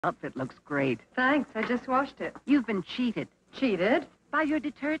Outfit looks great. Thanks, I just washed it. You've been cheated. Cheated? By your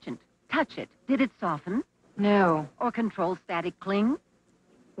detergent. Touch it. Did it soften? No. Or control static cling?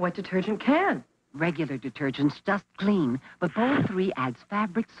 What detergent can? Regular detergents just clean, but Bold 3 adds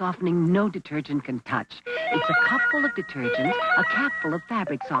fabric softening no detergent can touch. It's a cup full of detergent, a cap full of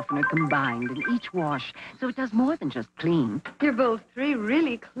fabric softener combined in each wash, so it does more than just clean. Your Bold 3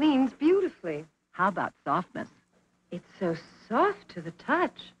 really cleans beautifully. How about softness? It's so soft to the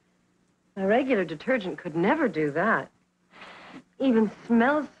touch. A regular detergent could never do that. Even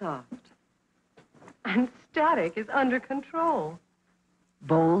smells soft. And static is under control.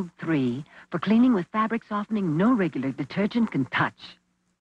 Bold 3, for cleaning with fabric softening no regular detergent can touch.